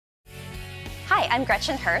I'm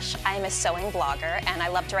Gretchen Hirsch. I'm a sewing blogger and I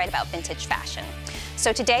love to write about vintage fashion.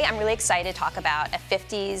 So today I'm really excited to talk about a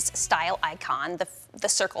 50s style icon, the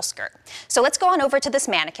circle skirt. So let's go on over to this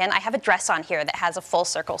mannequin. I have a dress on here that has a full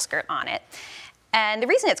circle skirt on it. And the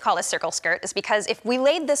reason it's called a circle skirt is because if we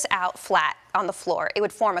laid this out flat on the floor, it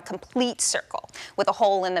would form a complete circle with a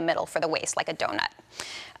hole in the middle for the waist, like a donut.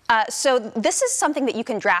 So this is something that you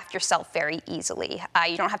can draft yourself very easily.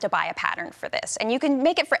 You don't have to buy a pattern for this. And you can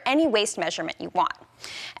make it for any waist measurement you want.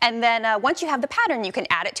 And then once you have the pattern, you can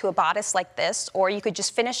add it to a bodice like this, or you could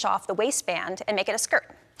just finish off the waistband and make it a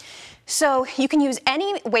skirt. So you can use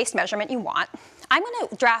any waist measurement you want. I'm going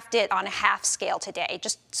to draft it on a half scale today,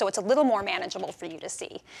 just so it's a little more manageable for you to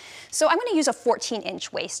see. So I'm going to use a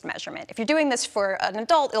 14-inch waist measurement. If you're doing this for an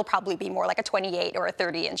adult, it'll probably be more like a 28 or a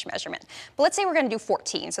 30-inch measurement. But let's say we're going to do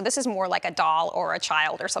 14, so this is more like a doll or a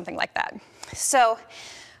child or something like that. So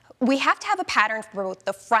we have to have a pattern for both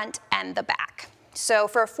the front and the back. So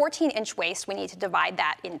for a 14-inch waist, we need to divide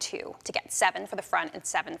that in two to get 7 for the front and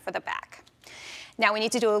 7 for the back. Now we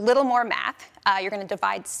need to do a little more math. You're going to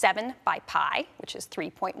divide 7 by pi, which is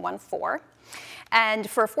 3.14. And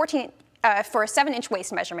for a 7-inch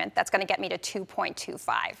waist measurement, that's going to get me to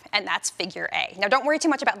 2.25, and that's figure A. Now don't worry too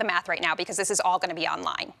much about the math right now because this is all going to be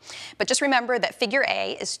online. But just remember that figure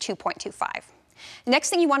A is 2.25. The next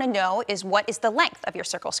thing you want to know is what is the length of your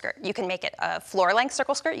circle skirt. You can make it a floor length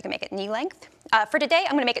circle skirt, you can make it knee length. For today,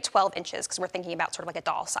 I'm going to make it 12 inches because we're thinking about sort of like a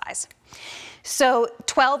doll size. So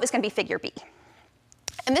 12 is going to be figure B.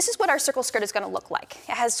 And this is what our circle skirt is going to look like.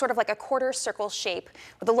 It has sort of like a quarter circle shape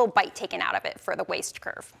with a little bite taken out of it for the waist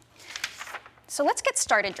curve. So let's get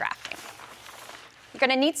started drafting. You're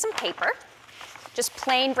going to need some paper. Just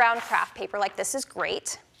plain brown craft paper like this is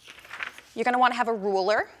great. You're going to want to have a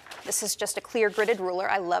ruler. This is just a clear gridded ruler.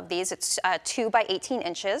 I love these. It's 2 by 18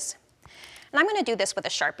 inches. And I'm going to do this with a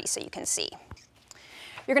Sharpie so you can see.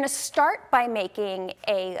 You're going to start by making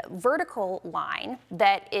a vertical line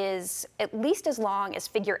that is at least as long as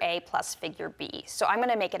figure A plus figure B. So I'm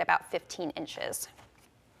going to make it about 15 inches.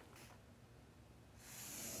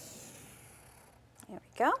 There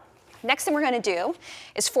we go. Next thing we're going to do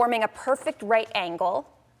is forming a perfect right angle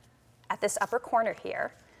at this upper corner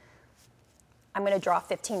here. I'm going to draw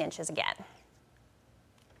 15 inches again,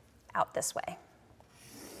 out this way.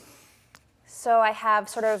 So I have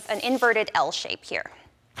sort of an inverted L shape here.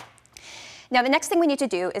 Now the next thing we need to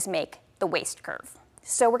do is make the waist curve.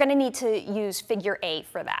 So we're going to need to use figure A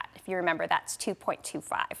for that. If you remember, that's 2.25.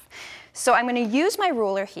 So I'm going to use my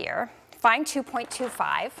ruler here, find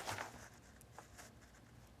 2.25,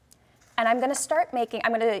 and I'm going to start making,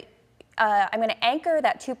 I'm going to anchor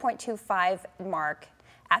that 2.25 mark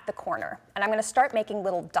at the corner, and I'm going to start making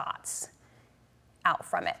little dots out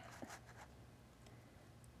from it.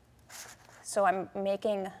 So I'm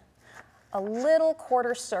making a little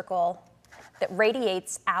quarter circle that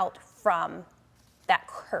radiates out from that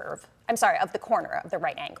curve, I'm sorry, of the corner of the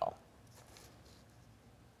right angle.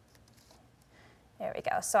 There we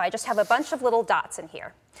go. So I just have a bunch of little dots in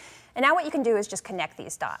here. And now what you can do is just connect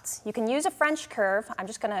these dots. You can use a French curve. I'm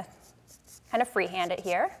just going to kind of freehand it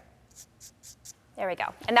here. There we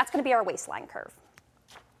go. And that's going to be our waistline curve.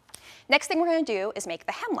 Next thing we're going to do is make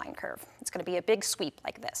the hemline curve. It's going to be a big sweep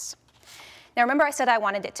like this. Now remember I said I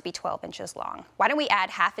wanted it to be 12 inches long. Why don't we add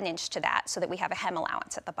 ½ an inch to that so that we have a hem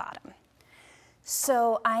allowance at the bottom?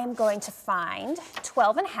 So I am going to find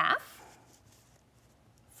 12.5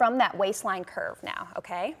 from that waistline curve now,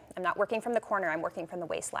 okay? I'm not working from the corner, I'm working from the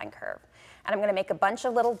waistline curve. And I'm going to make a bunch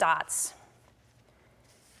of little dots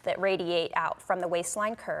that radiate out from the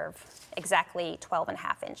waistline curve, exactly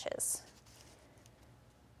 12.5 inches.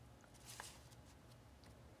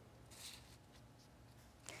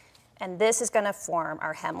 And this is going to form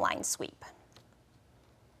our hemline sweep.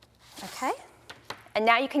 Okay? And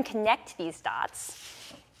now you can connect these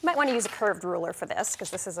dots. You might want to use a curved ruler for this, because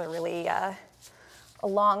this is a really a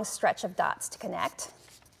long stretch of dots to connect.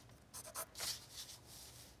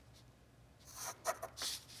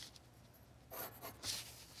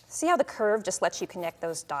 See how the curve just lets you connect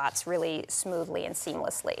those dots really smoothly and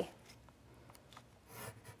seamlessly.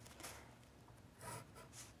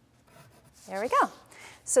 There we go.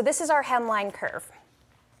 So this is our hemline curve.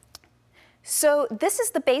 So this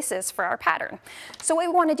is the basis for our pattern. So what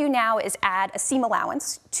we want to do now is add a seam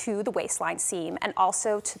allowance to the waistline seam and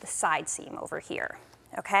also to the side seam over here.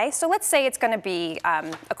 Okay, so let's say it's going to be a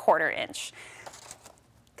 ¼ inch.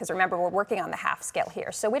 Because remember, we're working on the half scale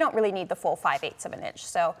here, so we don't really need the full 5/8 of an inch.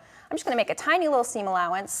 So I'm just going to make a tiny little seam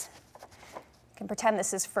allowance. You can pretend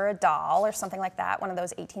this is for a doll or something like that, one of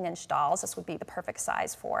those 18-inch dolls. This would be the perfect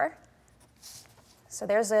size for. So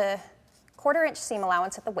there's a ¼ inch seam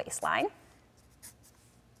allowance at the waistline.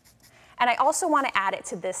 And I also want to add it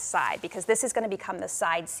to this side because this is going to become the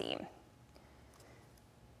side seam.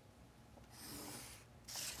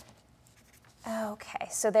 Okay,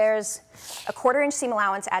 so there's a 1/4 inch seam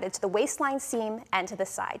allowance added to the waistline seam and to the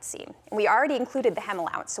side seam. And we already included the hem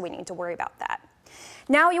allowance, so we need to worry about that.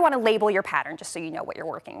 Now you want to label your pattern just so you know what you're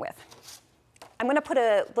working with. I'm going to put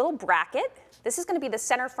a little bracket. This is going to be the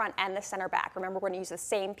center front and the center back. Remember, we're going to use the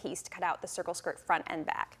same piece to cut out the circle skirt front and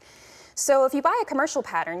back. So if you buy a commercial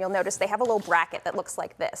pattern, you'll notice they have a little bracket that looks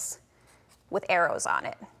like this with arrows on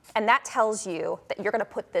it. And that tells you that you're going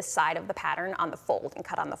to put this side of the pattern on the fold and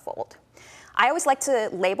cut on the fold. I always like to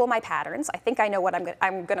label my patterns. I think I know what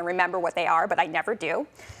I'm going to remember what they are, but I never do.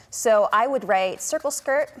 So I would write circle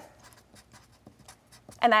skirt,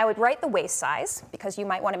 and I would write the waist size, because you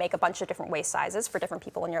might want to make a bunch of different waist sizes for different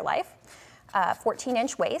people in your life.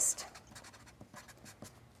 14-inch waist.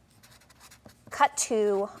 Cut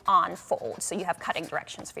 2 on fold, so you have cutting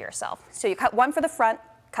directions for yourself. So you cut 1 for the front,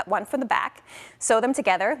 cut 1 for the back, sew them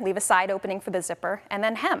together, leave a side opening for the zipper, and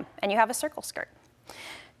then hem, and you have a circle skirt.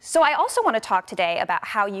 So I also want to talk today about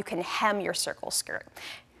how you can hem your circle skirt.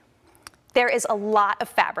 There is a lot of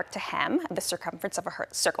fabric to hem the circumference of a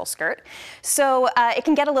circle skirt, so it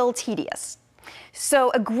can get a little tedious. So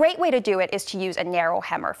a great way to do it is to use a narrow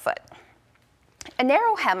hemmer foot. A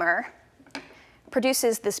narrow hemmer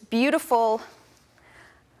produces this beautiful,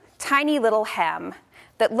 tiny little hem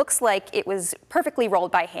that looks like it was perfectly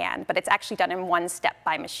rolled by hand, but it's actually done in 1 step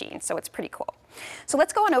by machine, so it's pretty cool. So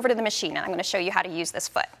let's go on over to the machine, and I'm going to show you how to use this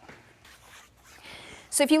foot.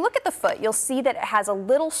 So if you look at the foot, you'll see that it has a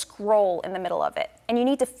little scroll in the middle of it, and you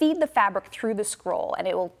need to feed the fabric through the scroll, and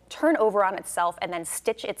it will turn over on itself and then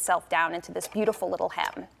stitch itself down into this beautiful little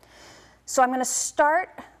hem. So I'm going to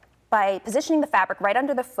start by positioning the fabric right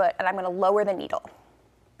under the foot, and I'm going to lower the needle.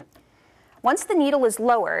 Once the needle is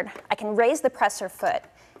lowered, I can raise the presser foot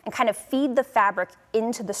and kind of feed the fabric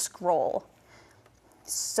into the scroll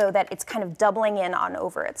so that it's kind of doubling in on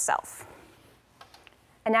over itself.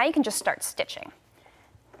 And now you can just start stitching.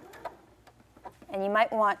 And you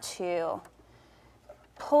might want to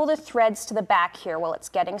pull the threads to the back here while it's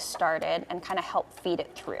getting started and kind of help feed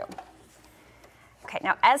it through. Okay,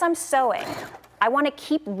 now as I'm sewing, I want to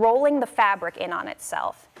keep rolling the fabric in on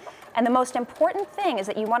itself. And the most important thing is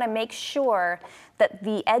that you want to make sure that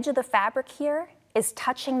the edge of the fabric here is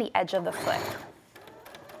touching the edge of the foot.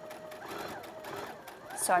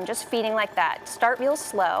 So I'm just feeding like that. Start real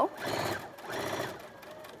slow.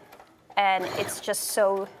 And it's just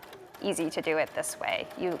so easy to do it this way.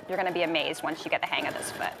 You're going to be amazed once you get the hang of this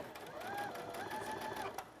foot.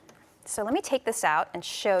 So let me take this out and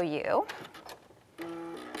show you.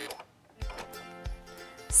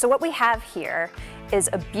 So what we have here is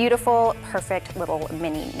a beautiful, perfect little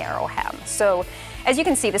mini narrow hem. So as you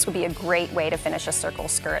can see, this would be a great way to finish a circle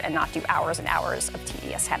skirt and not do hours and hours of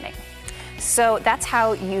tedious hemming. So that's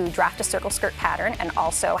how you draft a circle skirt pattern, and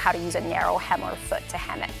also how to use a narrow hemmer foot to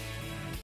hem it.